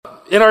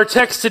In our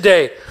text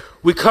today,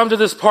 we come to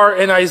this part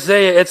in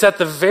Isaiah. It's at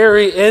the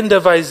very end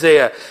of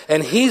Isaiah,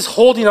 and he's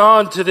holding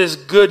on to this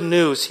good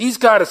news. He's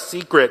got a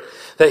secret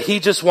that he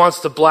just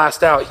wants to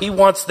blast out. He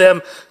wants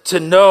them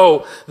to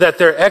know that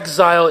their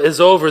exile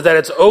is over, that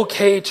it's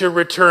okay to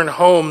return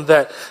home,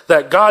 that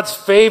God's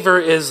favor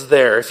is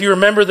there. If you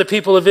remember, the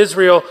people of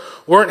Israel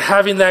weren't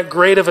having that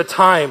great of a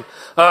time.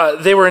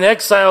 They were in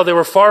exile. They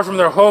were far from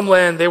their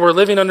homeland. They were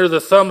living under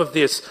the thumb of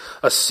this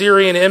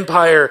Assyrian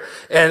empire.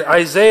 And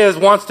Isaiah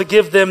wants to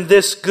give them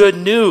this good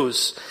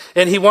news.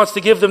 And he wants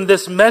to give them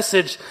this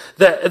message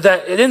that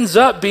it ends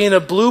up being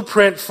a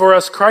blueprint for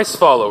us Christ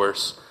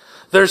followers.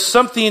 There's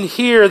something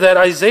here that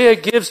Isaiah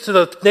gives to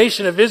the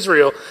nation of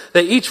Israel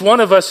that each one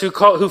of us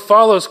who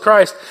follows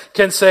Christ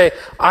can say,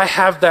 I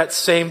have that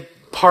same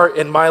part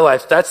in my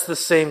life. That's the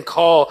same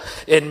call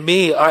in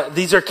me.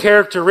 These are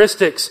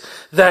characteristics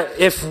that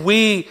if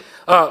we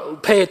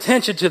pay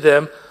attention to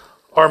them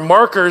are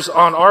markers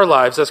on our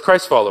lives as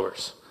Christ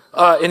followers.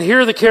 And here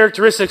are the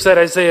characteristics that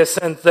Isaiah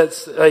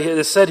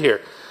is said here.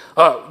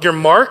 You're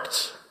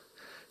marked,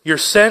 you're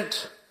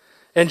sent,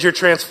 and you're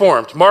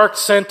transformed. Marked,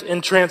 sent,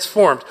 and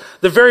transformed.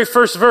 The very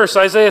first verse,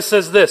 Isaiah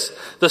says this,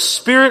 the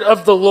Spirit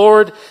of the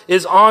Lord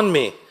is on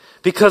me,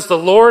 because the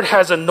Lord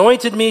has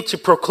anointed me to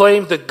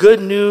proclaim the good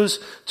news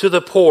to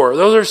the poor.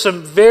 Those are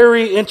some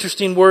very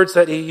interesting words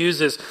that he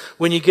uses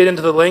when you get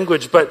into the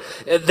language, but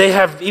they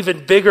have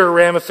even bigger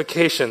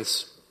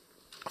ramifications.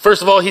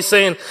 First of all, he's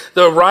saying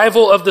the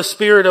arrival of the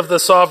Spirit of the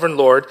sovereign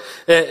Lord,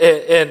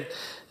 and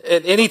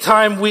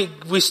anytime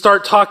we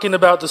start talking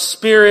about the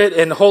Spirit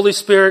and Holy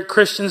Spirit,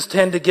 Christians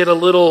tend to get a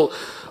little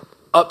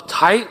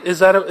uptight. Is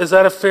that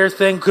a fair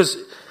thing? Because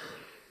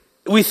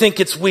we think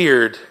it's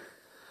weird,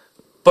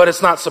 but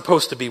it's not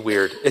supposed to be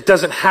weird. It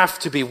doesn't have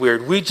to be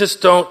weird. We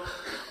just don't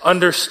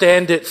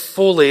understand it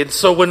fully. And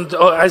so when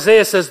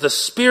Isaiah says, the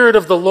Spirit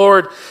of the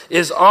Lord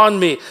is on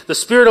me, the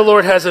Spirit of the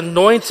Lord has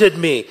anointed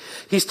me,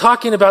 he's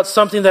talking about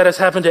something that has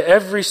happened to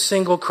every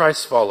single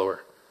Christ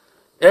follower.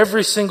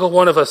 Every single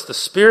one of us, the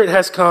Spirit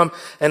has come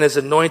and has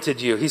anointed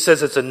you. He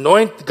says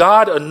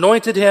God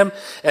anointed him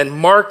and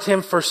marked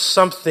him for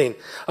something.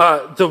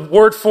 The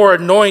word for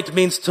anoint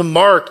means to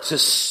mark, to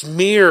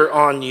smear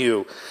on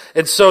you.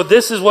 And so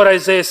this is what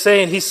Isaiah is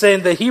saying. He's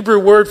saying the Hebrew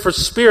word for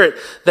Spirit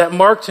that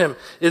marked him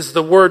is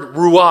the word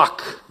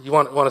ruach. You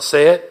want to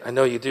say it? I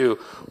know you do.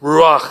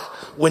 Ruach.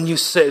 When you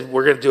say,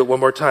 we're going to do it one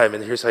more time,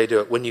 and here's how you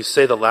do it. When you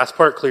say the last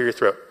part, clear your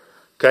throat.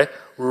 Okay?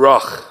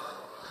 Ruach.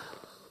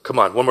 Come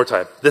on, one more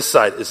time. This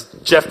side is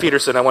Jeff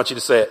Peterson. I want you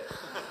to say it.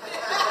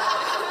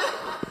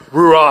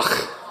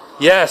 Ruach.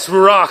 Yes,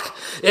 Ruach.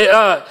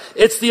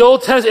 It's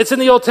in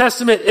the Old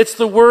Testament. It's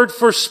the word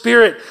for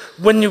Spirit.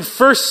 When you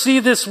first see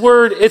this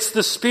word, it's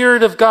the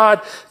Spirit of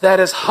God that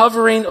is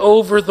hovering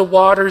over the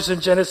waters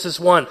in Genesis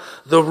 1.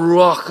 The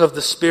Ruach of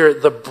the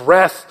Spirit, the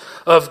breath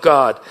of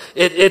God.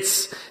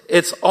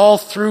 It's all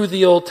through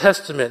the Old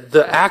Testament,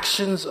 the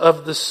actions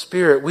of the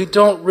Spirit. We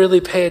don't really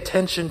pay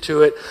attention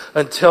to it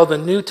until the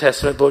New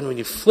Testament, but when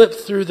you flip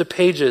through the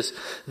pages,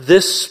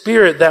 this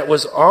Spirit that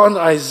was on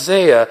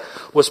Isaiah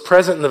was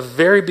present in the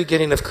very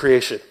beginning of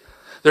creation.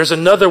 There's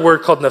another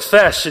word called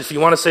nephesh. If you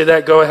want to say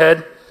that, go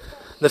ahead.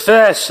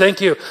 Nephesh,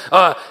 thank you.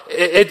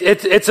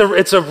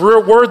 It's a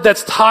word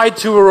that's tied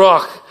to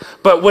ruach.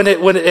 But when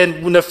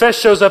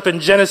nephesh shows up in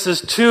Genesis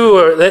 2,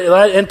 or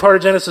in part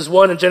of Genesis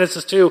 1 and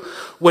Genesis 2,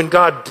 when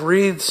God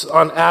breathes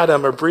on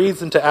Adam, or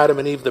breathes into Adam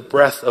and Eve the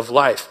breath of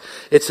life,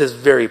 it's his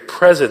very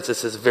presence,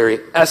 it's his very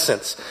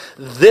essence.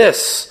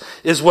 This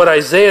is what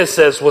Isaiah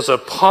says was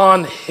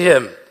upon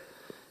him.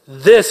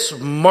 This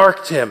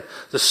marked him.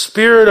 The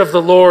Spirit of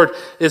the Lord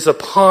is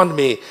upon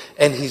me,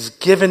 and he's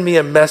given me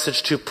a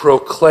message to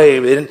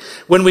proclaim. And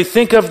when we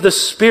think of the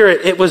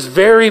Spirit, it was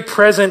very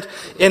present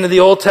in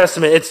the Old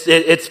Testament.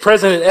 It's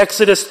present in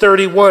Exodus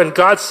 31.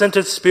 God sent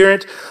his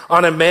Spirit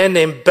on a man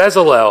named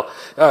Bezalel,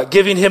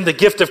 giving him the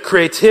gift of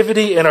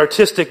creativity and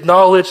artistic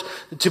knowledge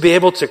to be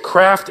able to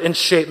craft and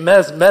shape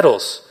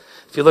metals.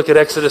 If you look at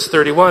Exodus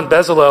 31,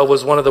 Bezalel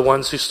was one of the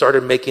ones who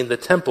started making the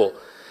temple.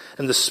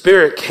 And the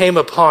Spirit came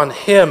upon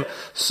him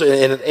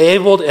and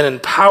enabled and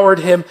empowered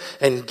him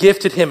and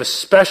gifted him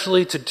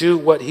especially to do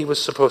what he was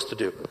supposed to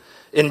do.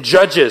 In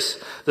Judges,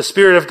 the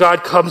Spirit of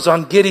God comes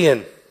on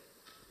Gideon.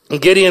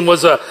 And Gideon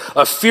was a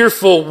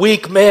fearful,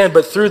 weak man,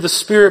 but through the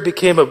Spirit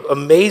became an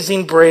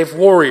amazing, brave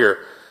warrior.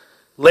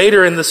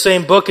 Later in the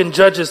same book in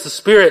Judges, the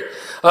Spirit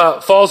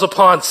falls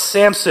upon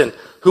Samson,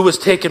 who was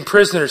taken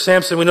prisoner.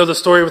 Samson, we know the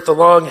story with the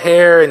long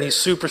hair, and he's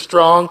super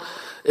strong.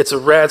 It's a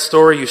rad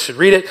story. You should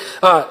read it.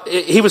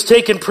 He was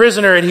taken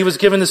prisoner, and he was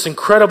given this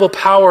incredible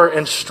power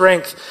and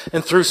strength.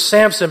 And through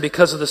Samson,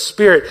 because of the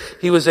Spirit,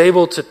 he was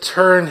able to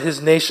turn his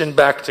nation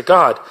back to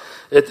God.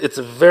 It's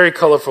a very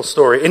colorful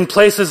story. In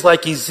places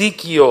like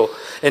Ezekiel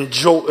and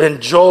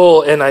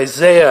Joel and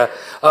Isaiah,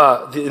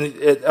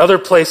 other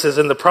places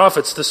in the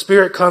prophets, the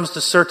Spirit comes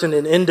to certain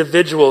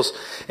individuals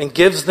and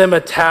gives them a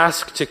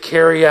task to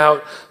carry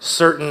out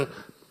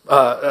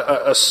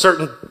a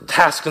certain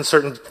task and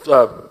certain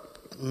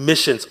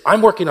missions.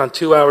 I'm working on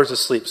 2 hours of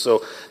sleep,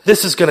 so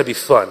this is going to be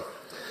fun.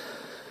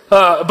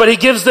 But he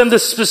gives them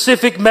this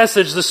specific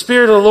message. The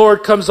Spirit of the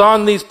Lord comes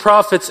on these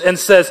prophets and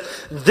says,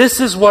 this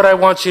is what I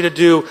want you to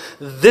do.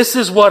 This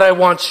is what I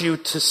want you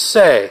to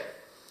say.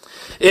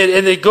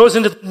 And it goes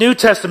into the New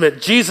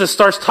Testament. Jesus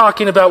starts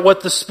talking about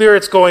what the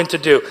Spirit's going to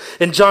do.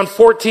 In John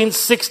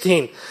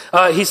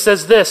 14:16, he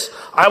says this,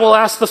 I will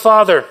ask the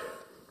Father,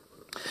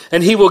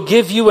 and he will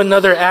give you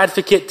another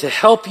advocate to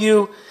help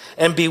you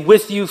and be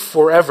with you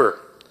forever.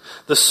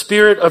 The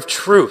Spirit of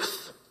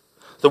truth.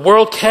 The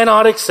world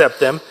cannot accept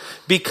them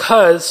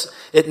because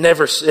it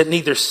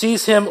neither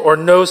sees him or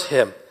knows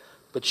him.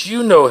 But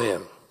you know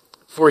him,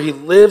 for he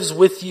lives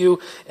with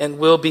you and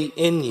will be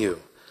in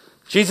you.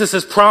 Jesus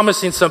is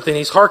promising something.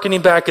 He's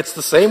hearkening back. It's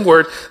the same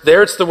word.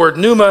 There it's the word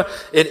pneuma.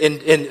 In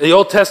the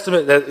Old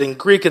Testament, in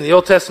Greek, in the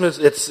Old Testament,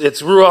 it's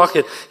ruach.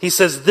 And he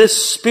says,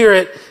 this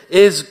Spirit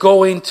is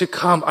going to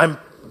come.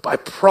 I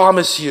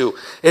promise you,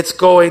 it's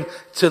going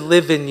to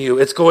live in you.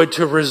 It's going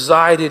to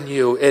reside in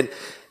you. And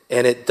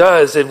it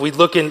does. And we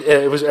look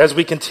as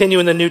we continue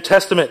in the New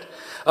Testament,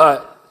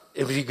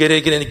 if you get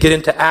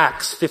into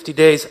Acts, 50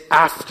 days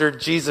after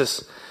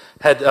Jesus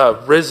had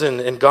risen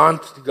and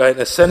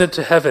ascended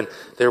to heaven,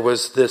 there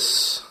was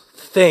this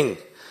thing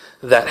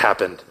that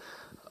happened.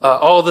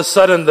 All of a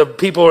sudden, the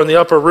people are in the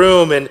upper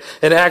room, and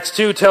Acts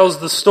 2 tells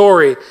the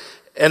story,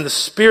 and the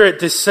Spirit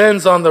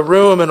descends on the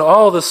room, and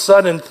all of a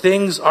sudden,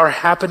 things are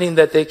happening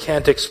that they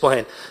can't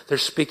explain. They're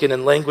speaking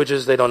in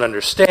languages they don't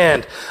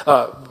understand,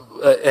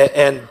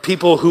 and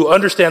people who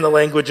understand the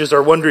languages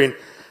are wondering,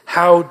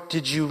 how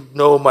did you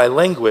know my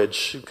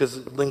language?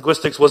 Because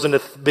linguistics wasn't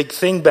a big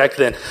thing back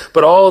then.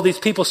 But all of these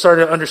people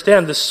started to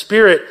understand the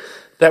Spirit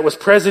that was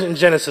present in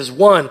Genesis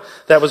 1,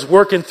 that was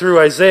working through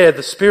Isaiah,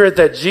 the Spirit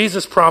that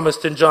Jesus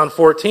promised in John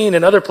 14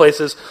 and other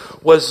places,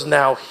 was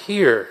now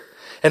here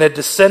and had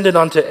descended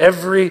onto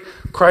every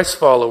Christ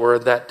follower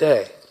that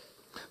day.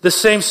 The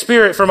same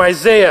Spirit from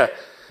Isaiah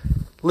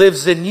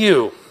lives in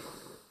you.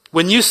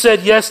 When you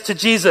said yes to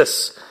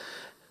Jesus,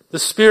 the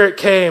Spirit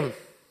came,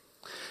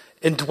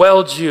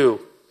 indwelled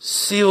you,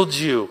 sealed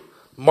you,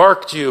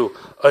 marked you,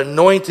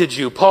 anointed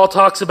you. Paul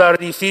talks about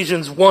it in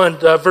Ephesians 1,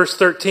 verse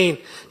 13.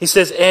 He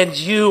says, and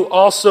you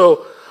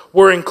also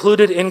were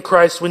included in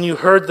Christ when you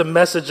heard the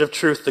message of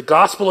truth, the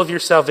gospel of your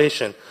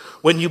salvation.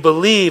 When you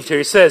believed, here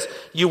he says,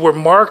 you were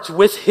marked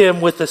with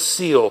him with a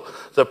seal,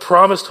 the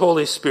promised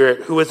Holy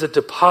Spirit, who is a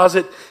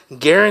deposit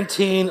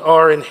guaranteeing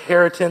our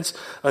inheritance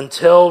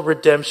until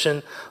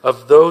redemption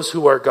of those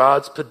who are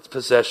God's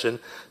possession,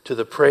 to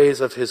the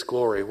praise of his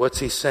glory. What's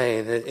he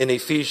saying? In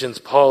Ephesians,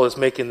 Paul is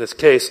making this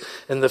case.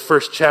 In the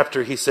first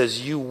chapter, he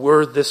says, you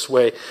were this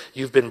way.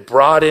 You've been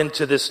brought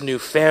into this new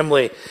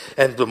family.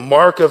 And the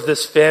mark of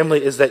this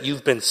family is that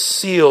you've been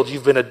sealed.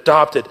 You've been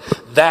adopted.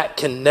 That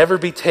can never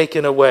be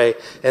taken away.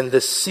 And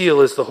this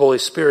seal is the Holy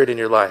Spirit in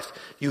your life.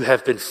 You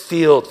have been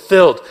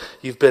filled.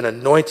 You've been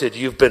anointed.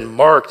 You've been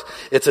marked.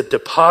 It's a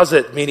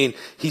deposit, meaning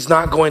he's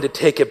not going to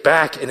take it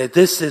back. And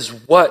this is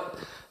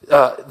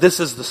this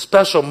is the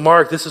special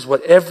mark. This is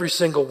what every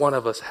single one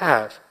of us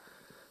have.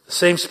 The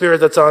same Spirit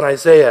that's on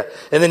Isaiah.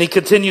 And then he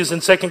continues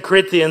in 2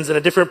 Corinthians in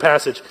a different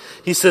passage.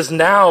 He says,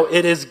 now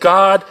it is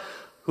God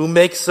who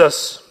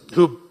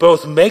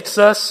both makes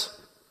us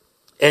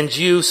and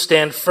you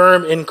stand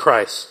firm in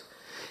Christ.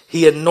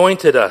 He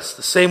anointed us.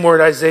 The same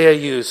word Isaiah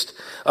used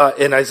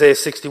in Isaiah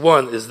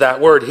 61 is that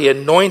word. He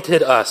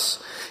anointed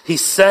us. He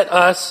set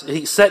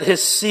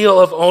his seal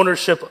of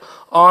ownership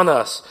on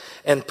us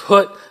and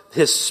put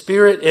his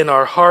Spirit in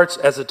our hearts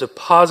as a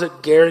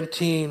deposit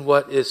guaranteeing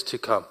what is to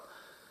come.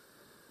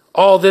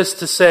 All this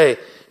to say,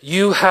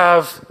 you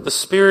have the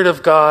Spirit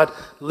of God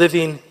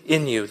living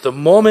in you. The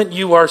moment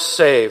you are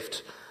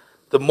saved,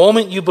 the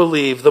moment you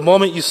believe, the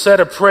moment you said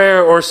a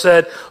prayer or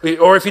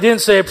if you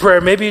didn't say a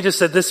prayer, maybe you just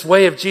said, this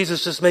way of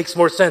Jesus just makes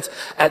more sense.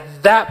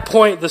 At that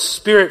point, the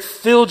Spirit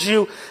filled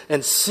you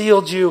and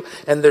sealed you,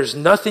 and there's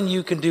nothing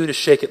you can do to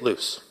shake it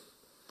loose.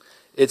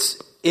 It's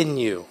in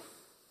you.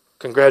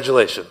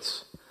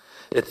 Congratulations.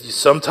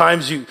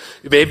 Sometimes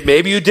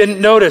maybe you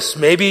didn't notice.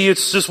 Maybe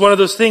it's just one of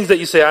those things that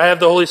you say, I have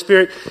the Holy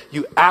Spirit.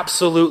 You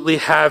absolutely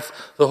have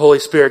the Holy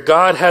Spirit.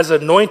 God has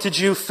anointed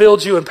you,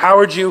 filled you,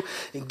 empowered you,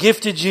 and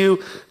gifted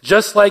you,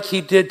 just like he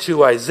did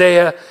to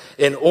Isaiah,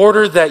 in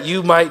order that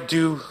you might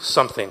do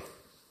something.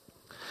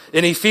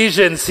 In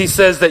Ephesians, he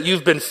says that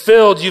you've been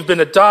filled, you've been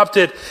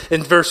adopted.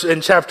 In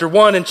chapter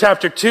 1 and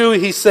chapter 2,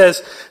 he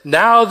says,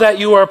 now that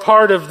you are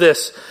part of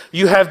this,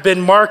 you have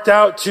been marked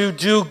out to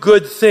do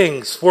good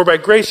things. For by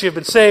grace you have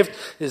been saved,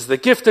 it is the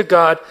gift of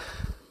God.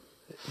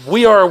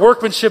 We are a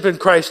workmanship in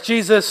Christ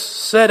Jesus,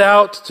 set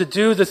out to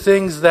do the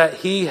things that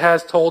he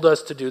has told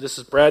us to do. This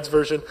is Brad's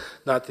version,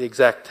 not the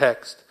exact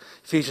text.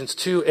 Ephesians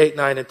 2, 8,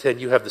 9, and 10.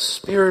 You have the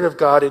Spirit of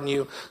God in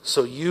you,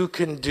 so you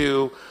can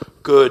do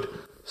good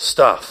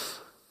stuff.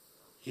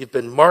 You've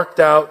been marked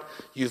out,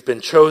 you've been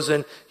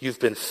chosen, you've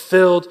been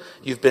filled,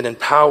 you've been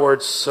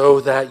empowered so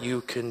that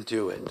you can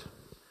do it.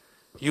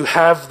 You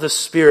have the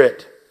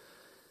Spirit.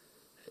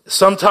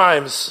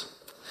 Sometimes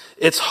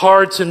it's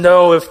hard to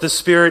know if the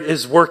Spirit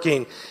is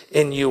working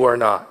in you or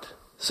not.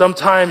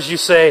 Sometimes you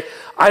say,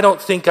 I don't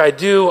think I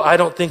do. I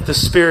don't think the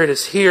Spirit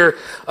is here.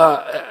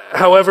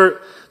 However,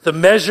 the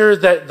measure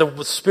that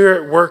the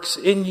Spirit works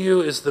in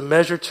you is the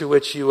measure to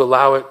which you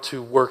allow it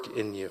to work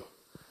in you.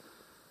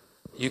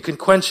 You can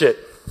quench it.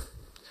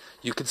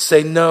 You can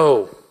say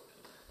no.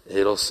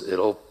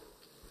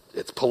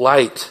 It's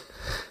polite.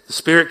 The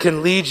Spirit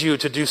can lead you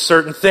to do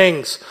certain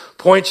things,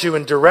 point you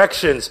in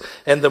directions,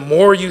 and the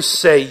more you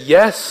say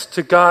yes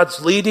to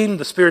God's leading,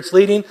 the Spirit's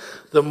leading,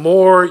 the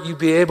more you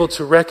be able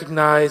to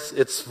recognize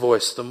its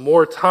voice. The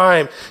more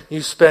time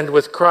you spend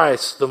with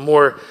Christ, the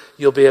more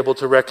you'll be able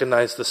to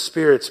recognize the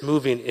Spirit's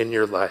moving in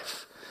your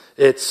life.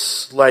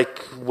 It's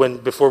like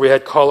before we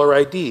had caller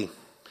ID,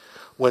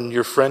 when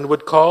your friend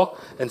would call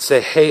and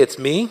say, hey, it's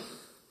me,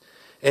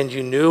 and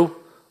you knew,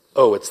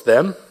 oh, it's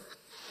them.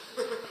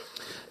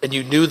 And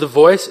you knew the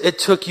voice, it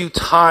took you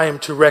time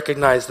to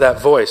recognize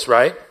that voice,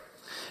 right?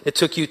 It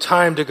took you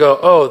time to go,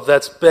 oh,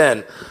 that's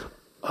Ben.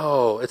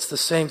 Oh, it's the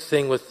same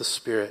thing with the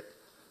Spirit.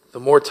 The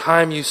more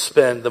time you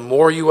spend, the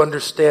more you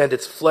understand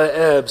its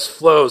ebbs,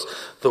 flows,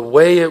 the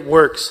way it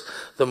works,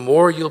 the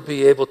more you'll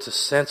be able to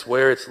sense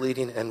where it's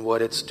leading and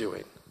what it's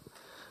doing.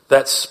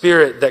 That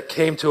Spirit that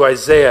came to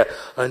Isaiah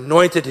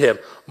anointed him,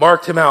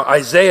 marked him out.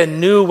 Isaiah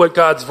knew what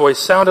God's voice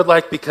sounded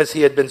like because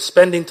he had been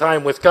spending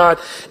time with God.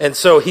 And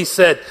so he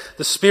said,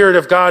 the Spirit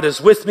of God is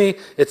with me.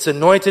 It's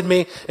anointed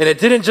me. And it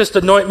didn't just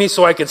anoint me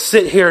so I can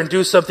sit here and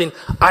do something.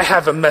 I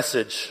have a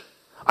message.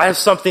 I have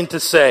something to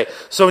say.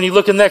 So when you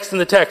look next in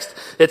the text,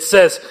 it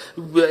says,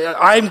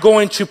 I'm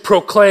going to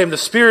proclaim, the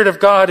Spirit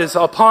of God is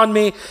upon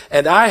me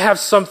and I have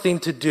something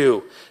to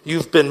do.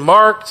 You've been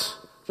marked.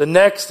 The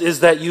next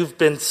is that you've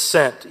been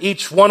sent.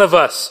 Each one of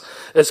us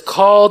is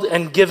called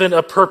and given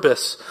a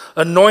purpose.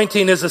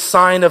 Anointing is a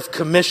sign of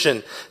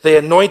commission. They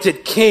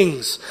anointed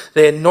kings.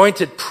 They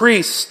anointed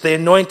priests. They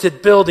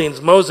anointed buildings.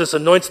 Moses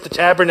anoints the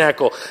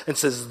tabernacle and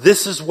says,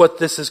 this is what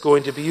this is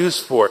going to be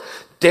used for.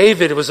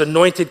 David was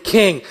anointed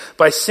king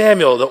by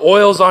Samuel. The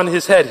oil's on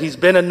his head. He's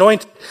been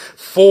anointed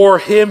for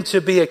him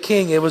to be a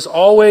king. It was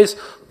always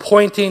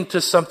pointing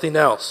to something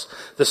else.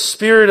 The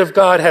Spirit of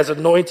God has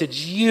anointed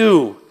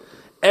you,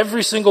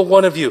 every single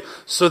one of you,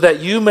 so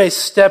that you may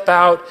step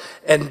out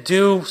and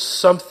do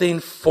something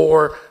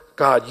for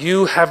God.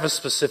 You have a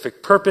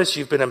specific purpose.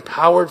 You've been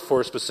empowered for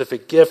a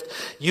specific gift.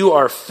 You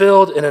are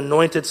filled and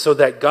anointed so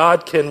that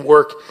God can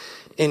work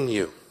in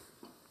you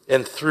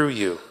and through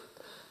you.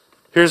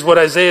 Here's what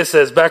Isaiah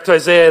says. Back to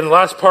Isaiah in the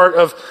last part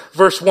of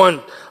verse 1.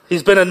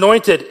 He's been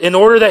anointed in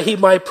order that he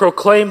might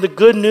proclaim the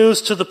good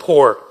news to the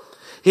poor.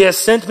 He has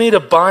sent me to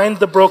bind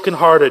the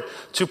brokenhearted,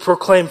 to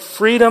proclaim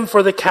freedom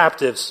for the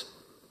captives,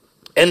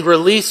 and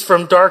release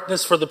from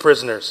darkness for the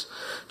prisoners,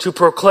 to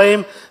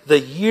proclaim the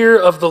year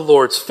of the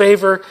Lord's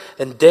favor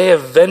and day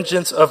of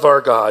vengeance of our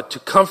God, to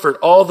comfort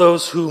all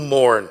those who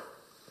mourn.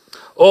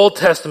 Old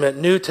Testament,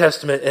 New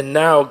Testament, and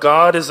now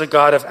God is a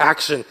God of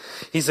action.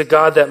 He's a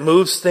God that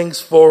moves things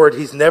forward.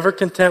 He's never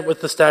content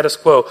with the status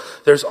quo.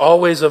 There's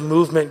always a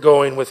movement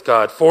going with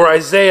God. For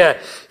Isaiah,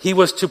 he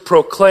was to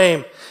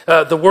proclaim.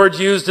 The word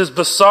used is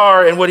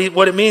basar, and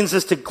what it means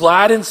is to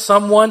gladden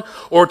someone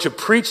or to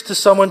preach to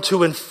someone,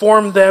 to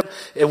inform them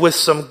with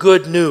some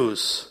good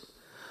news.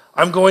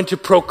 I'm going to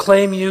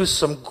proclaim you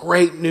some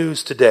great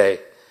news today.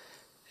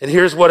 And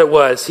here's what it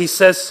was. He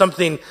says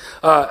something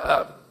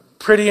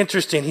pretty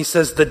interesting. He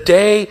says, the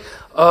day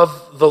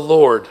of the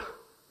Lord.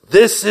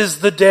 This is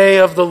the day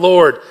of the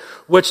Lord,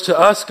 which to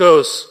us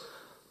goes,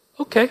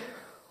 okay,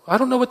 I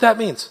don't know what that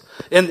means.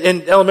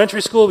 In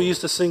elementary school, we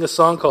used to sing a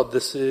song called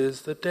This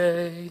is the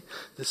Day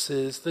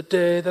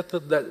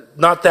that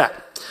not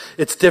that.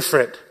 It's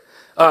different.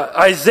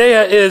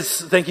 Isaiah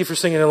is, thank you for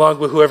singing along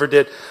with whoever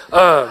did.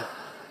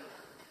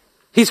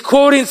 He's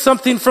quoting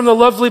something from the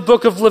lovely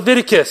book of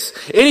Leviticus.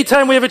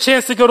 Anytime we have a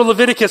chance to go to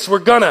Leviticus, we're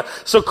gonna.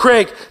 So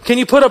Craig, can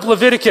you put up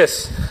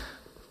Leviticus?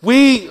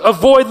 We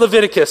avoid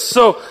Leviticus.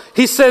 So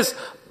he says,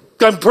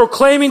 I'm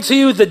proclaiming to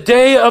you the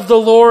day of the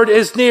Lord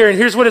is near. And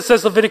here's what it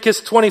says, Leviticus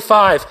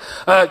 25.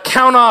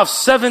 Count off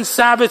 7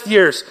 Sabbath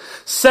years.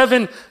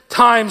 7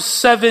 times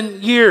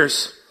 7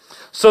 years.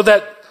 So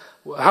that,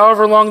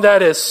 however long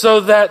that is,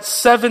 so that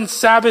 7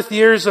 Sabbath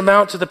years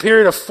amount to the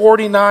period of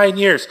 49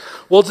 years.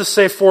 We'll just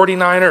say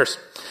 49ers.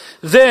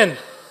 Then,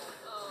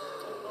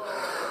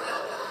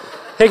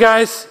 hey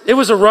guys, it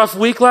was a rough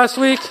week last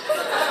week.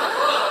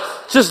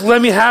 Just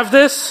let me have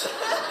this.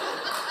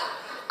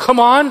 Come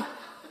on.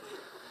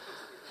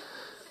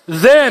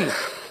 Then,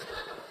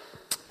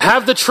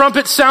 have the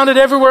trumpet sounded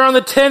everywhere on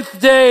the 10th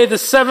day, the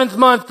 7th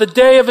month, the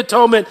day of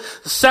atonement.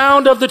 The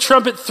sound of the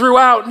trumpet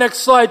throughout. Next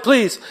slide,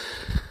 please.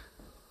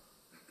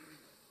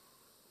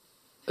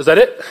 Is that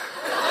it?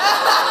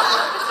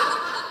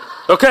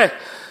 Okay.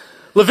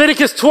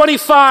 Leviticus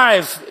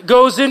 25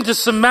 goes into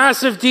some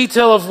massive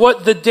detail of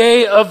what the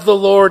day of the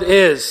Lord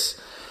is.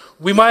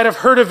 We might have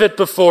heard of it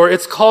before.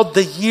 It's called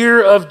the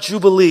year of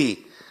Jubilee.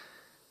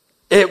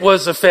 It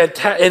was a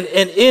fantastic,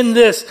 and in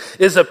this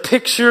is a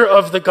picture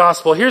of the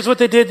gospel. Here's what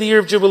they did the year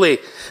of Jubilee.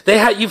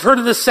 You've heard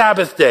of the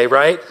Sabbath day,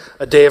 right?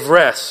 A day of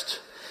rest.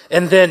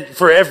 And then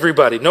for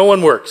everybody, no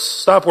one works.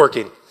 Stop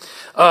working.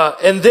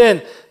 And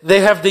then they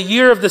have the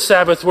year of the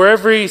Sabbath where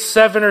every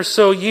 7 or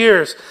so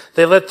years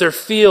they let their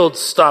fields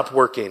stop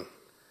working.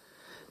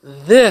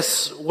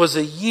 This was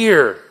a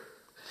year,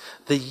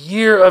 the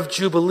year of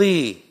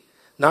Jubilee.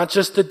 Not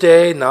just a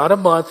day, not a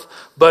month,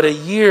 but a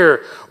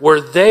year where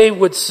they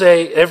would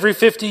say, every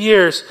 50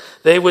 years,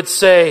 they would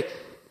say,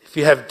 if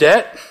you have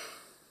debt,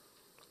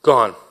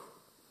 gone.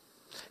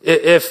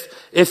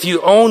 If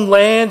you own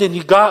land and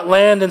you got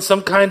land in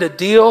some kind of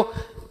deal,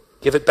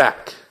 give it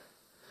back.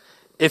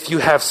 If you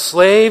have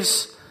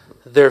slaves,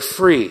 they're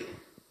free.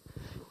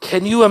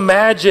 Can you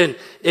imagine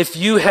if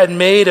you had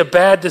made a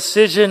bad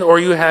decision or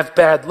you have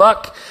bad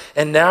luck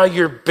and now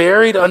you're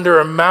buried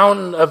under a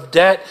mountain of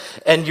debt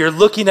and you're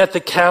looking at the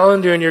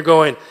calendar and you're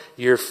going,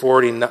 you're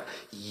 49.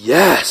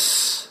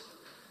 Yes.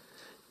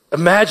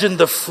 Imagine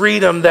the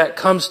freedom that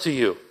comes to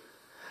you.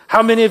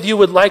 How many of you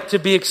would like to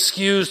be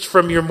excused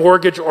from your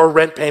mortgage or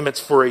rent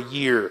payments for a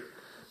year?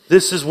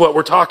 This is what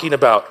we're talking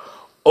about.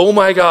 Oh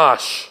my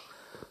gosh.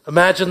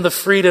 Imagine the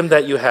freedom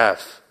that you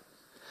have.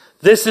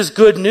 This is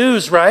good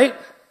news, right?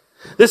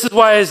 This is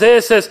why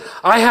Isaiah says,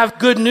 I have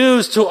good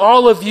news to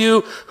all of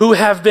you who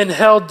have been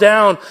held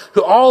down,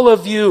 to all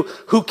of you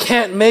who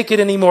can't make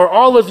it anymore,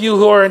 all of you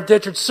who are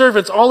indentured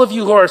servants, all of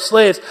you who are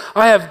slaves.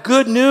 I have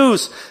good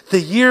news. The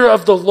year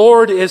of the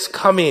Lord is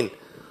coming.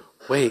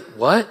 Wait,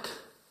 what?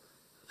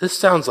 This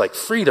sounds like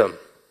freedom.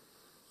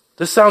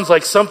 This sounds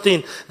like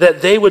something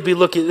that they would be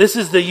looking. This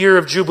is the year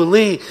of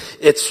Jubilee.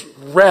 It's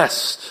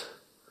rest.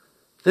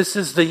 This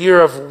is the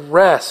year of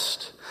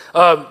rest.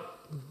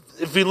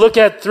 If we look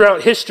at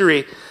throughout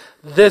history,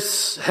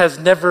 this has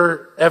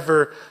never,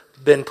 ever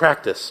been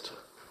practiced.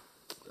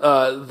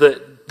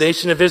 The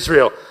nation of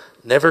Israel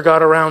never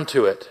got around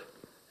to it.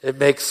 It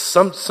makes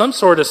some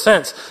sort of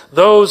sense.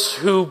 Those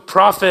who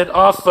profit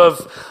off of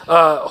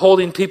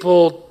holding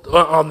people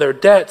on their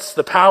debts,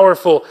 the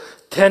powerful,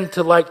 tend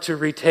to like to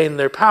retain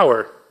their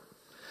power.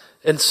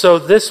 And so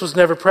this was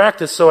never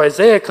practiced. So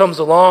Isaiah comes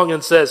along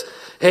and says,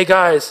 hey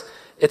guys,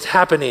 it's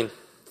happening.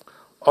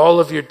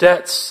 All of your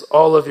debts,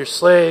 all of your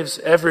slaves,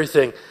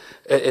 everything,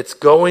 it's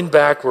going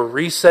back. We're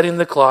resetting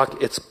the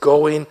clock. It's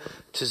going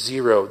to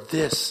zero.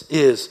 This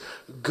is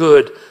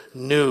good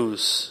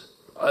news.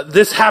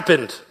 This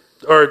happened,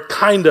 or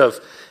kind of.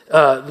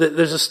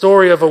 There's a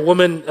story of a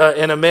woman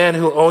and a man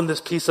who owned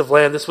this piece of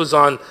land. This was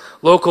on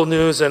local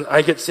news, and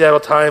I get Seattle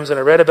Times, and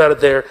I read about it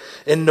there.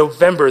 In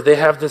November, they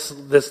have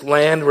this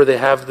land where they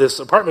have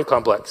this apartment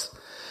complex.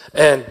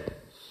 And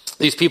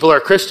these people are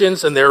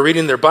Christians, and they're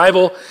reading their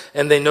Bible,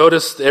 and they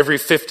noticed every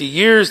 50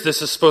 years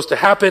this is supposed to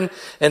happen.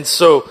 And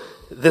so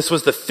this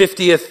was the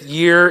 50th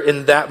year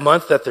in that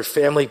month that their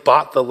family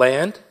bought the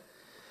land.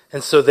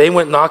 And so they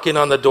went knocking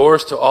on the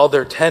doors to all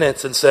their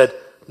tenants and said,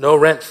 no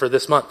rent for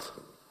this month.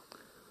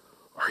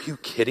 Are you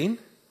kidding?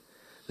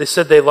 They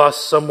said they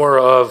lost somewhere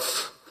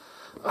of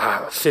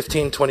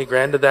 15, 20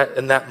 grand of that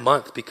in that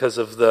month because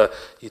of the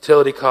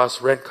utility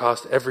costs, rent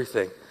costs,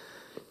 everything.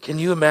 Can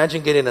you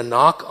imagine getting a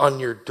knock on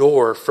your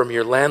door from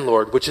your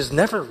landlord, which is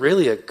never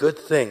really a good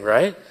thing,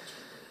 right?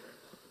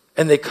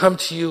 And they come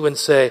to you and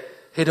say,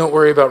 hey, don't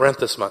worry about rent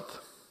this month.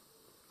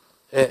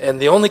 And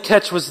the only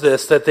catch was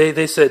this, that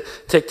they said,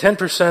 take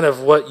 10%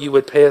 of what you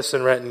would pay us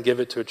in rent and give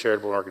it to a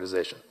charitable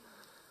organization.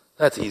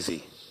 That's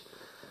easy.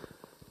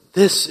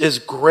 This is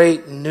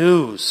great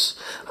news.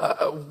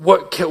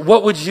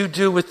 What would you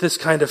do with this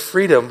kind of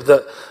freedom?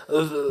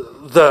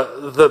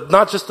 The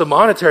not just the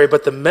monetary,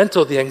 but the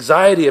mental, the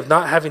anxiety of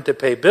not having to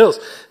pay bills.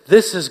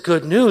 This is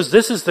good news.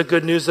 This is the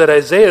good news that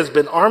Isaiah has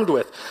been armed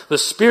with. The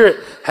Spirit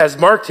has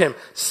marked him,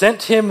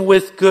 sent him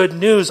with good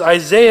news.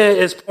 Isaiah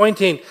is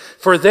pointing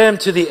for them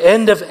to the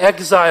end of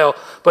exile,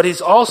 but he's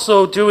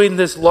also doing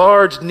this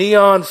large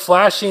neon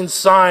flashing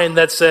sign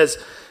that says,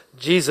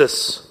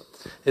 Jesus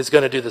is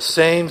going to do the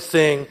same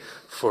thing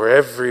for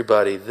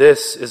everybody.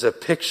 This is a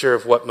picture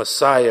of what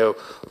Messiah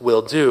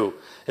will do.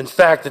 In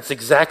fact, it's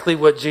exactly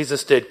what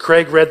Jesus did.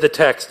 Craig read the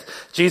text.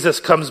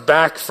 Jesus comes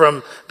back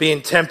from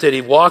being tempted.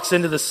 He walks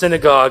into the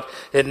synagogue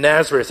in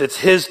Nazareth. It's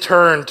his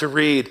turn to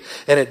read.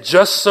 And it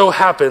just so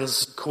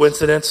happens,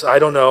 coincidence, I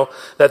don't know,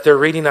 that they're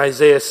reading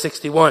Isaiah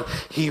 61.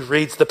 He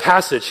reads the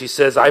passage. He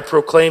says, I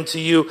proclaim to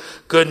you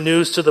good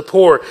news to the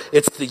poor.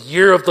 It's the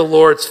year of the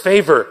Lord's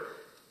favor.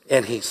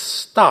 And he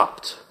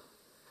stopped.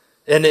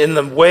 And in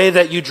the way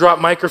that you drop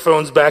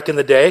microphones back in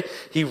the day,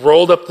 he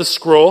rolled up the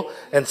scroll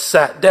and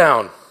sat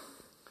down.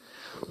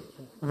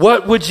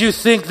 What would you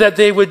think that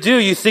they would do?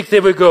 You think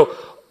they would go,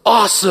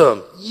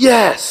 awesome,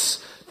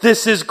 yes,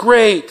 this is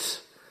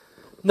great.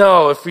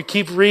 No, if we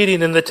keep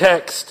reading in the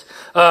text,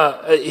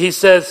 it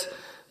says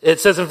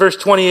in verse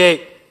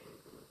 28,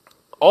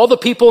 all the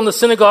people in the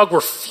synagogue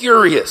were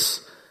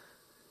furious.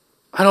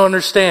 I don't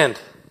understand.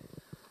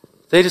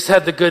 They just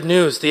had the good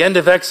news. The end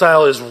of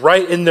exile is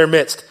right in their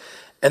midst.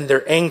 And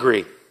they're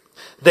angry.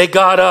 They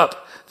got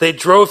up. They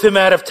drove him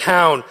out of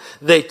town.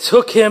 They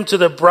took him to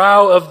the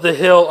brow of the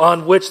hill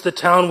on which the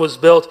town was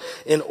built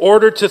in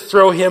order to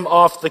throw him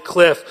off the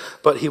cliff.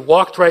 But he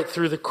walked right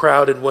through the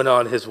crowd and went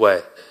on his way.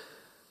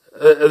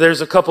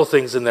 There's a couple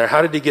things in there.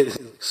 How did he get,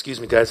 excuse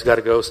me guys, got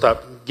to go,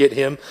 stop, get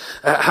him.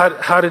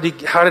 How did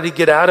he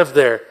get out of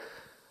there?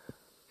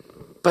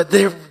 But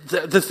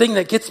the thing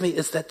that gets me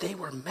is that they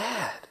were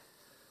mad.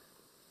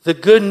 The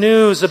good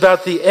news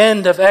about the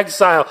end of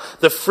exile,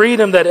 the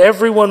freedom that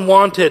everyone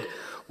wanted,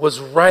 was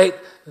right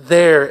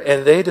there,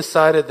 and they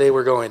decided they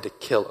were going to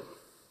kill him,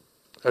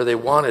 or they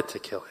wanted to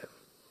kill him.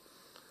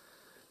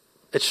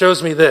 It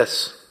shows me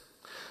this: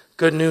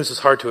 good news is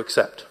hard to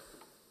accept.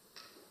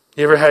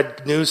 You ever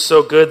had news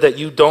so good that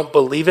you don't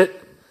believe it?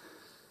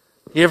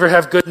 You ever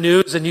have good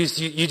news and you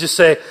just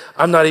say,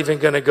 I'm not even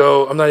going to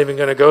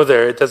go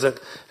there. It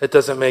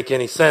doesn't make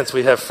any sense.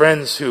 We have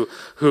friends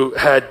who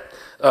had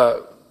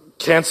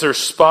cancer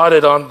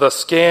spotted on the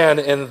scan,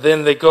 and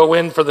then they go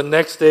in for the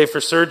next day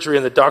for surgery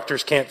and the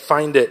doctors can't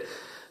find it.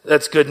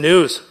 That's good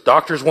news.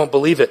 Doctors won't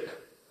believe it.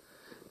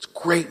 It's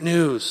great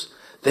news.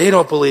 They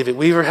don't believe it.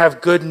 We ever have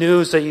good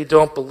news that you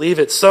don't believe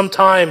it.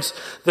 Sometimes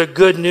the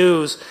good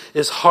news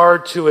is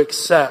hard to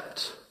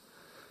accept.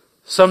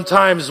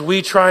 Sometimes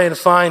we try and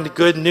find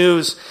good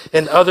news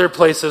in other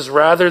places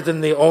rather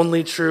than the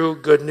only true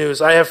good news.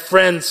 I have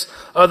friends,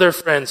 other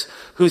friends,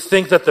 who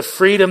think that the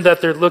freedom that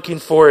they're looking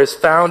for is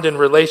found in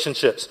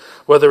relationships,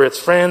 whether it's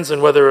friends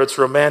and whether it's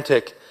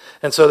romantic.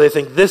 And so they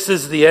think this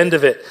is the end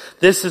of it.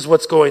 This is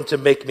what's going to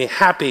make me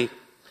happy.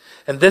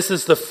 And this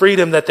is the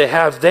freedom that they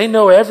have. They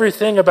know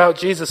everything about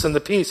Jesus and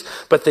the peace,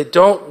 but they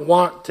don't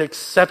want to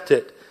accept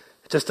it.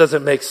 It just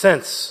doesn't make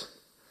sense.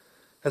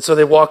 And so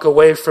they walk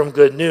away from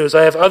good news.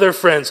 I have other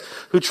friends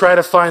who try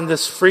to find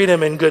this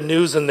freedom and good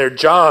news in their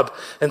job.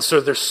 And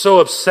so they're so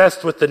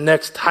obsessed with the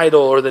next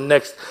title or the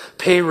next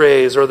pay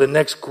raise or the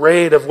next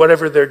grade of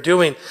whatever they're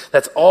doing.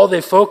 That's all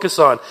they focus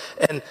on.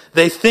 And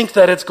they think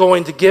that it's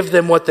going to give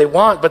them what they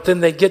want, but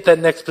then they get that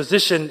next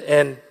position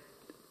and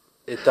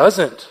it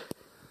doesn't.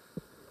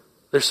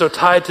 They're so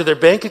tied to their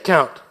bank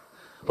account,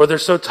 or they're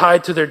so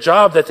tied to their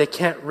job that they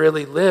can't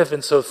really live,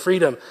 and so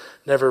freedom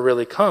never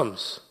really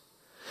comes.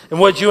 And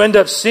what you end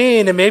up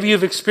seeing, and maybe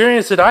you've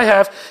experienced it, I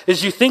have,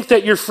 is you think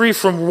that you're free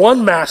from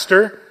one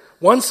master,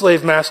 one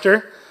slave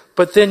master,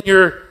 but then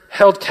you're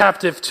held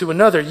captive to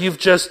another. You've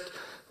just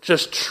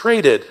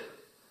traded.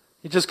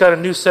 You just got a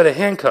new set of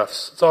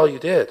handcuffs. That's all you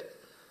did.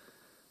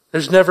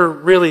 There's never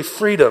really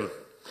freedom.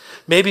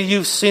 Maybe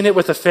you've seen it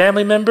with a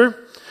family member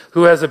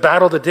who has a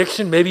battled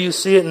addiction. Maybe you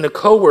see it in a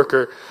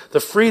coworker.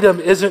 The freedom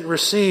isn't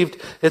received.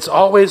 It's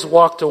always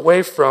walked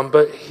away from.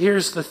 But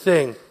here's the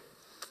thing.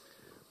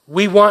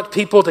 We want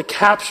people to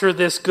capture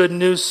this good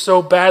news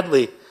so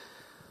badly.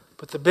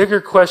 But the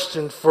bigger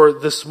question for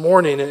this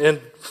morning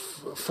and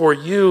for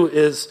you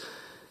is,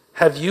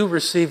 have you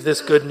received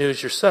this good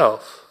news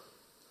yourself?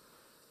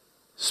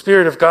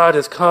 Spirit of God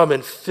has come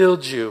and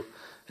filled you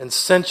and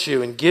sent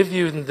you and give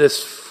you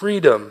this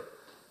freedom.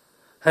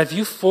 Have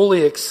you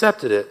fully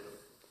accepted it?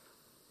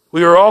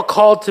 We are all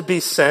called to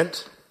be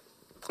sent,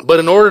 but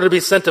in order to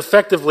be sent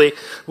effectively,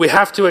 we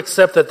have to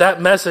accept that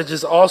that message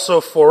is also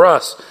for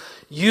us.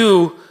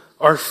 You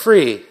are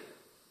free.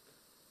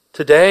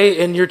 Today,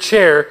 in your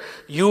chair,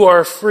 you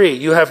are free.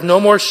 You have no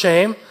more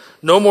shame,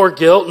 no more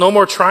guilt, no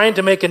more trying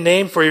to make a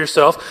name for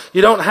yourself.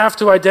 You don't have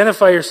to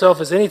identify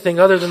yourself as anything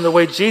other than the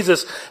way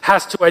Jesus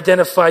has to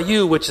identify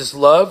you, which is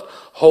loved,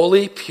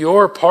 holy,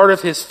 pure, part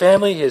of his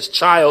family, his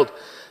child.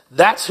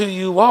 That's who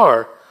you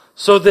are.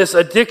 So this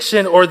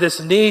addiction or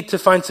this need to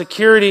find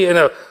security in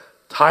a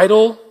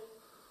title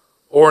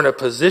or in a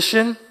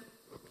position,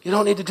 you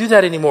don't need to do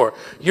that anymore.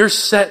 You're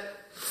set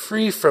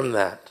free from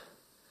that.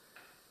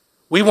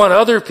 We want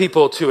other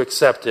people to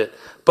accept it,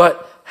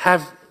 but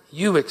have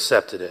you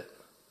accepted it?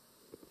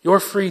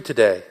 You're free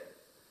today.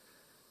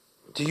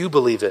 Do you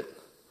believe it?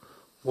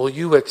 Will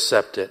you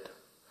accept it?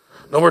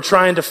 No more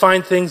trying to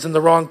find things in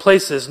the wrong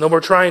places. No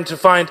more trying to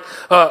find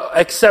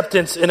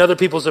acceptance in other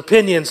people's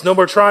opinions. No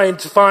more trying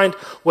to find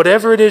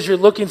whatever it is you're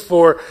looking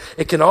for.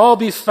 It can all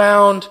be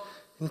found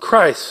in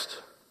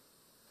Christ.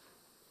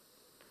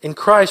 In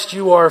Christ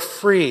you are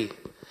free.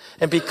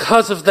 And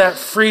because of that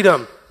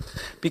freedom,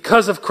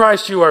 because of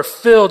Christ you are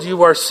filled,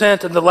 you are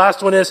sent. And the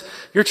last one is,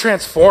 you're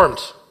transformed.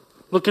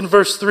 Look in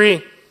verse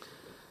 3.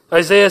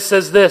 Isaiah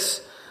says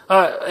this,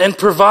 and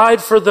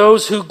provide for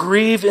those who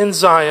grieve in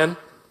Zion,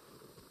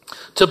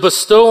 to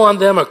bestow on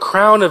them a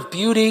crown of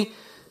beauty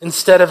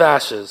instead of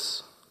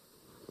ashes,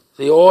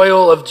 the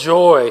oil of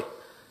joy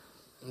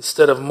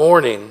instead of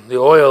mourning. The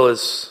oil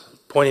is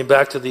pointing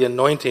back to the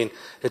anointing.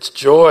 It's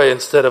joy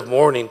instead of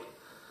mourning.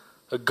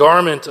 A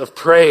garment of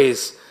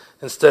praise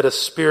instead of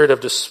spirit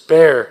of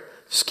despair.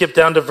 Skip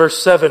down to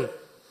verse 7.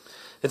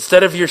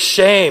 Instead of your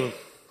shame,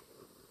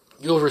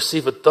 you'll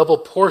receive a double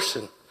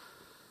portion.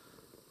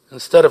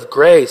 Instead of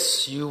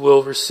grace, you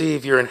will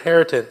receive your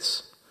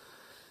inheritance.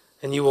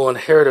 And you will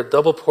inherit a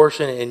double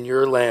portion in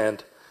your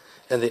land,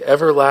 and the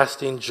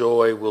everlasting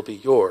joy will be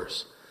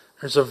yours.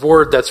 There's a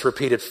word that's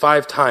repeated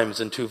 5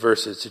 times in 2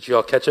 verses. Did you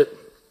all catch it?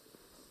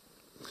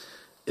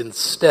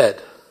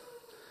 Instead.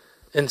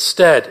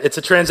 Instead. It's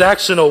a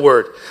transactional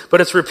word,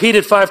 but it's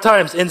repeated 5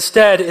 times.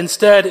 Instead,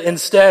 instead,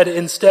 instead,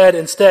 instead,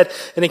 instead.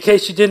 And in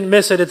case you didn't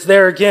miss it, it's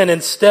there again.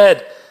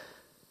 Instead.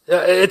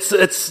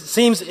 It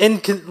seems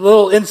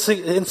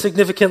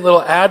insignificant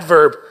little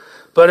adverb,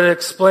 but it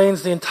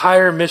explains the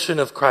entire mission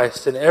of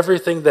Christ, and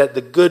everything that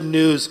the good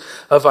news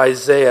of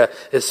Isaiah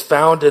is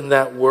found in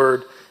that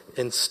word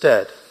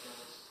instead.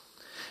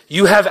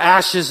 You have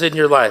ashes in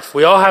your life.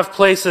 We all have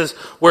places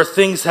where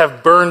things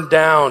have burned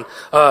down,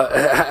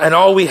 and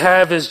all we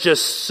have is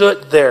just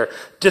soot there,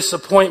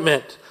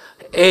 disappointment,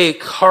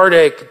 ache,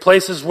 heartache,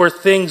 places where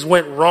things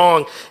went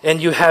wrong, and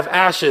you have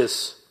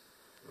ashes.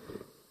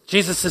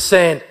 Jesus is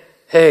saying,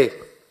 hey,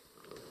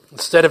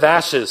 instead of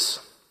ashes,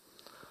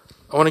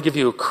 I want to give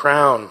you a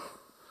crown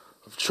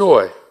of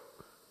joy.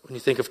 When you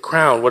think of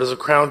crown, what does a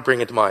crown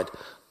bring into mind?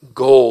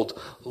 Gold,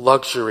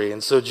 luxury.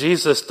 And so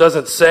Jesus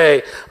doesn't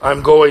say,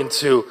 I'm going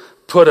to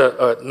put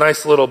a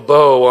nice little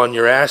bow on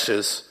your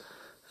ashes.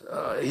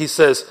 He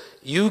says,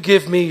 you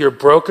give me your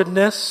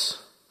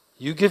brokenness,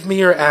 you give me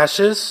your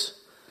ashes,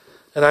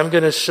 and I'm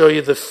going to show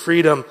you the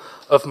freedom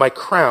of my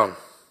crown.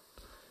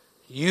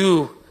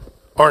 You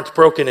aren't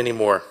broken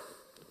anymore.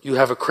 You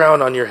have a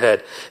crown on your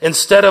head.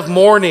 Instead of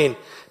mourning,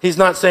 he's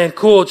not saying,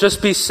 cool,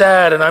 just be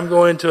sad and I'm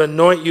going to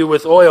anoint you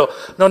with oil.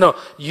 No,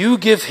 you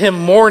give him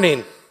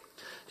mourning,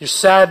 your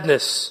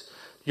sadness,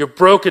 your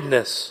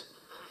brokenness,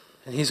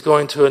 and he's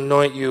going to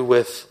anoint you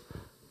with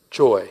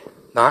joy.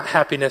 Not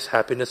happiness.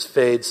 Happiness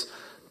fades.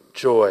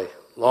 Joy.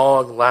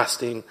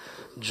 Long-lasting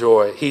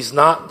joy. He's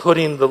not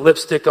putting the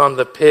lipstick on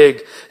the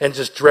pig and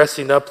just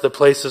dressing up the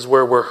places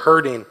where we're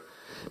hurting.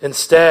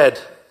 Instead,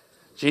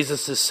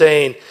 Jesus is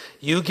saying,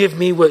 you give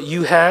me what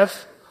you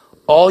have,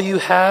 all you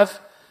have,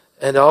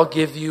 and I'll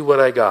give you what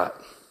I got.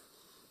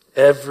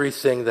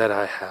 Everything that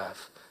I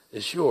have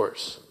is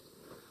yours.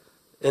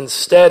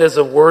 Instead is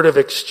a word of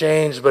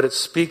exchange, but it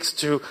speaks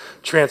to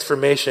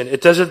transformation.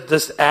 It doesn't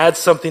just add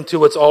something to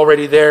what's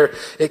already there.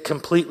 It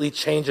completely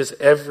changes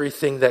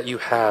everything that you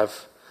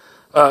have.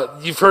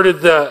 We've heard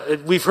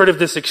of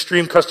this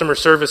extreme customer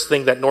service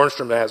thing that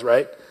Nordstrom has,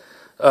 right?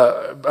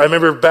 I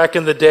remember back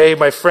in the day,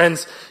 my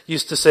friends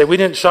used to say, we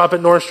didn't shop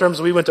at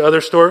Nordstrom's, we went to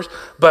other stores,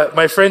 but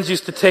my friends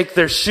used to take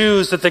their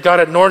shoes that they got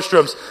at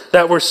Nordstrom's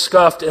that were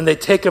scuffed, and they'd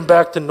take them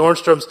back to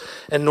Nordstrom's,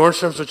 and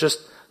Nordstrom's would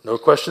just, no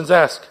questions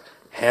asked,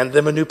 hand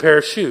them a new pair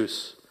of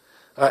shoes.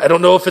 I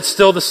don't know if it's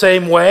still the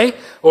same way,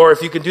 or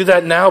if you can do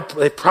that now.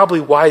 They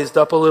probably wised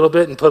up a little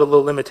bit and put a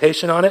little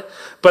limitation on it.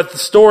 But the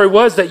story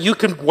was that you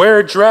can wear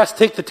a dress,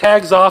 take the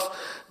tags off,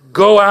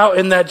 go out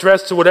in that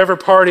dress to whatever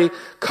party,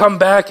 come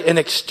back and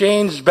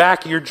exchange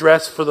back your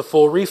dress for the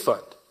full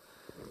refund.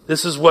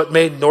 This is what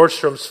made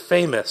Nordstrom's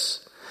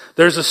famous.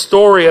 There's a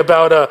story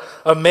about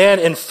a man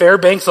in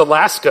Fairbanks,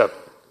 Alaska,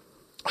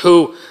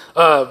 who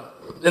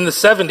in the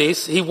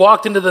 70s, he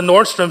walked into the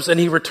Nordstrom's and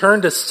he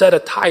returned a set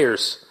of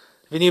tires.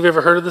 Have any of you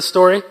ever heard of this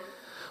story?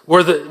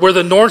 Where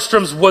the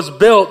Nordstrom's was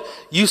built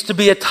used to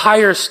be a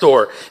tire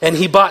store, and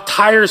he bought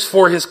tires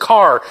for his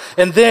car,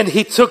 and then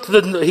he took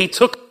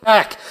it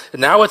back,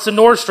 and now it's a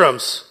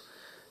Nordstrom's.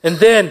 And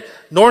then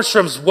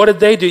Nordstrom's, what did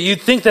they do?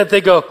 You'd think that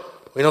they go,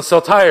 we don't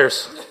sell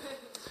tires.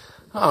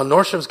 Oh,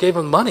 Nordstrom's gave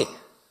him money.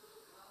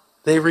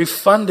 They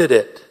refunded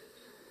it.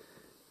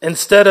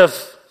 Instead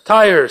of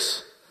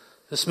tires,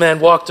 this man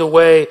walked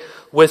away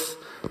with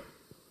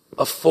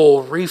a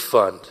full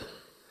refund.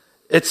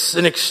 It's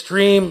an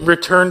extreme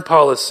return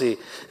policy.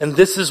 And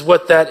this is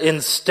what that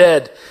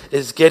instead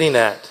is getting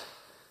at.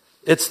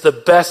 It's the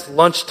best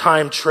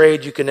lunchtime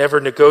trade you can ever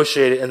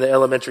negotiate in the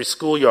elementary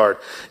schoolyard.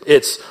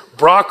 It's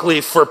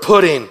broccoli for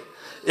pudding.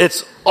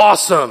 It's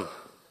awesome.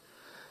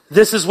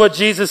 This is what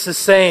Jesus is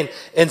saying.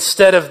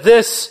 Instead of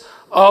this,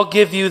 I'll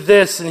give you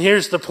this. And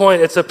here's the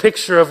point. It's a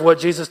picture of what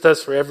Jesus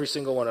does for every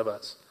single one of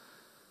us.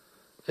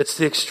 It's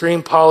the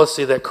extreme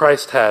policy that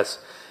Christ has.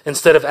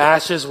 Instead of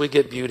ashes, we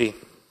get beauty.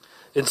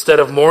 Instead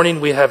of mourning,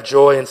 we have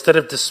joy. Instead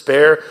of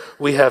despair,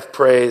 we have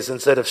praise.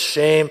 Instead of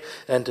shame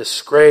and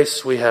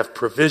disgrace, we have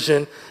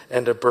provision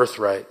and a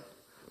birthright.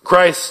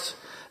 Christ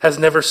has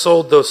never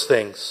sold those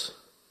things,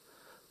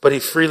 but he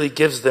freely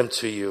gives them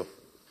to you.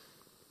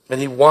 And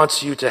he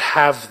wants you to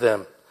have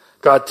them.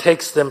 God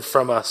takes them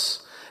from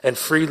us and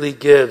freely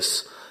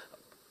gives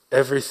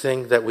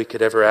everything that we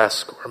could ever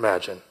ask or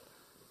imagine.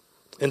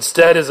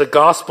 Instead is a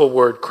gospel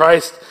word.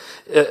 Christ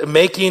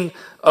making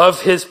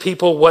of his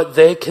people what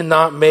they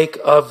cannot make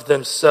of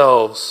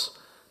themselves.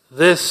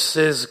 This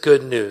is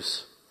good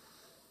news.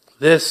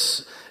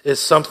 This is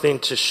something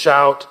to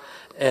shout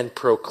and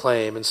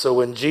proclaim. And so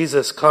when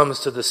Jesus comes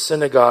to the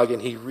synagogue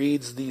and he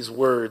reads these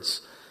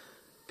words,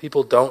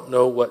 people don't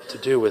know what to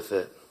do with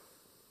it.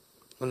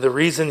 And the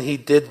reason he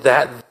did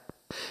that,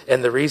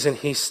 and the reason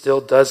he still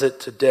does it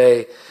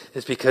today,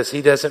 is because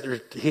he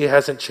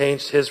hasn't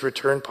changed his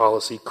return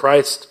policy.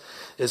 Christ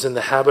is in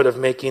the habit of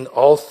making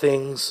all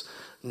things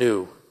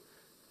new.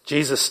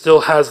 Jesus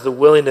still has the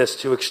willingness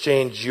to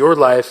exchange your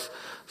life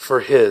for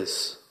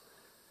his.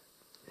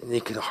 And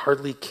you can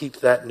hardly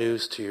keep that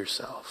news to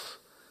yourself.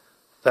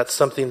 That's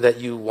something that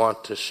you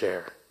want to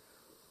share.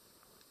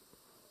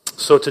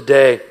 So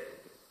today,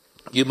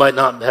 you might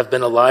not have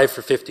been alive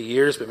for 50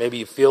 years, but maybe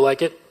you feel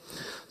like it.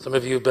 Some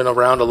of you have been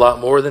around a lot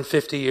more than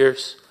 50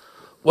 years.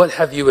 What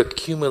have you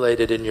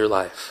accumulated in your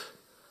life?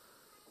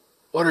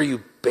 What are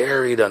you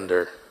buried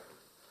under?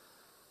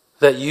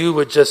 That you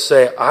would just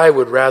say, I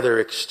would rather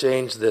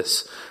exchange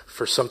this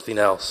for something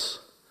else.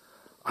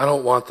 I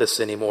don't want this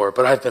anymore,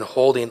 but I've been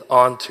holding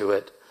on to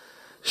it.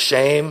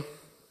 Shame,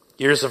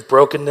 years of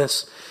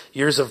brokenness,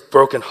 years of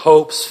broken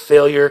hopes,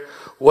 failure.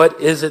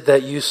 What is it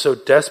that you so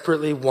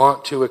desperately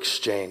want to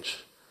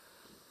exchange?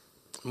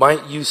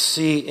 Might you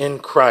see in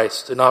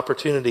Christ an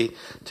opportunity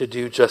to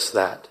do just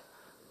that?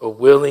 A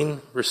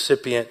willing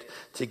recipient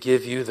to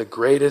give you the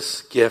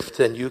greatest gift,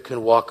 and you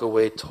can walk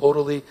away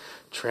totally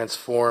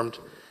transformed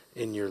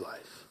in your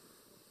life.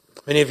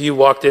 Many of you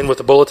walked in with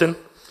a bulletin.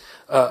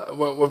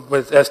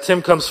 As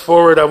Tim comes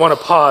forward, I want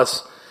to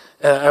pause.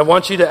 I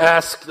want you to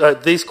ask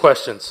these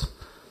questions.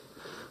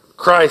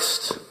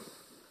 Christ,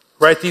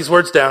 write these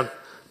words down.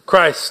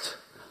 Christ,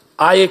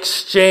 I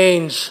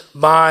exchange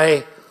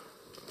my,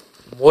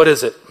 what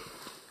is it?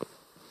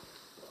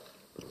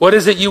 What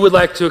is it you would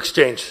like to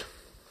exchange?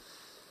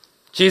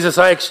 Jesus,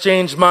 I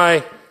exchange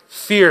my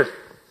fear,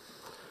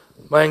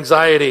 my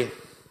anxiety,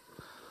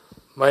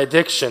 my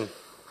addiction,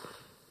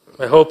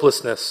 my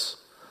hopelessness,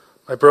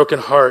 my broken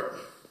heart,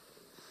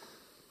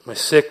 my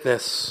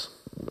sickness,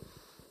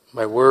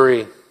 my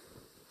worry,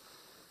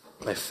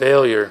 my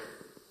failure.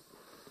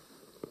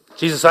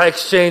 Jesus, I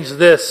exchange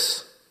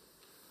this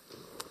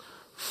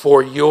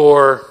for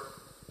your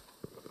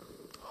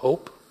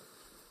hope,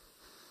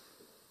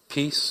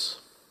 peace,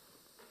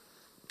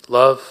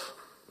 love,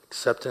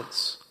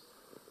 acceptance.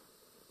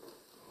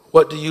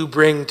 What do you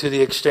bring to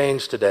the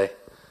exchange today?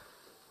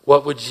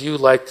 What would you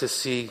like to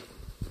see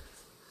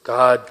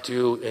God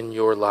do in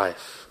your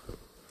life?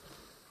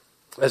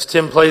 As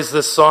Tim plays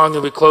this song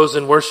and we close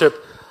in worship,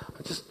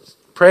 just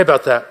pray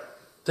about that.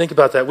 Think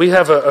about that. We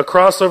have a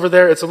cross over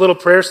there. It's a little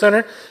prayer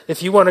center.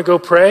 If you want to go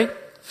pray,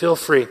 feel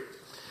free.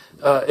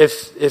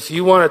 If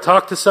you want to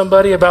talk to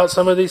somebody about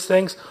some of these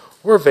things,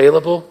 we're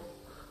available.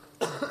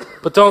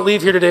 But don't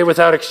leave here today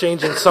without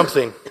exchanging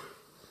something.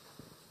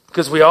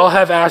 Because we all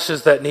have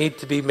ashes that need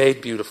to be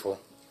made beautiful.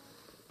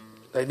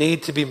 They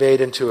need to be made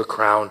into a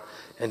crown,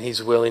 and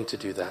he's willing to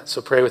do that.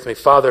 So pray with me.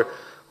 Father,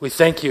 we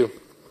thank you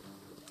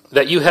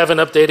that you haven't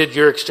updated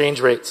your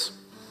exchange rates.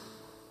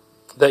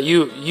 That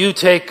you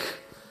take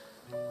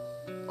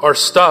our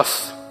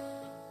stuff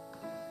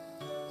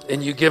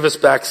and you give us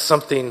back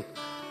something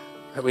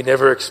that we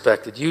never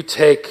expected. You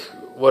take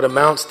what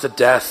amounts to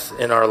death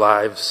in our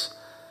lives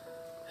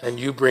and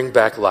you bring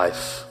back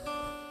life.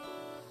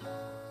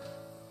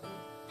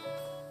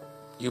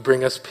 You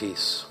bring us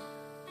peace.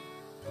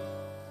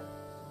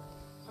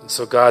 And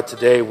so God,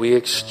 today we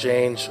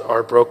exchange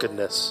our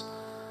brokenness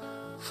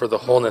for the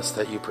wholeness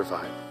that you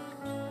provide.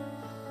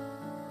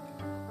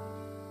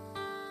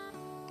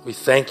 We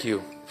thank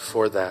you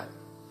for that.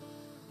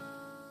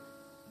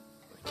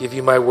 I give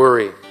you my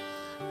worry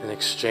in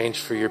exchange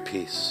for your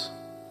peace.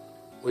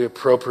 We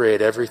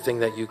appropriate everything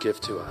that you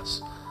give to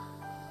us.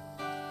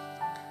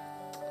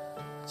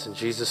 It's in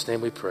Jesus'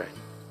 name we pray.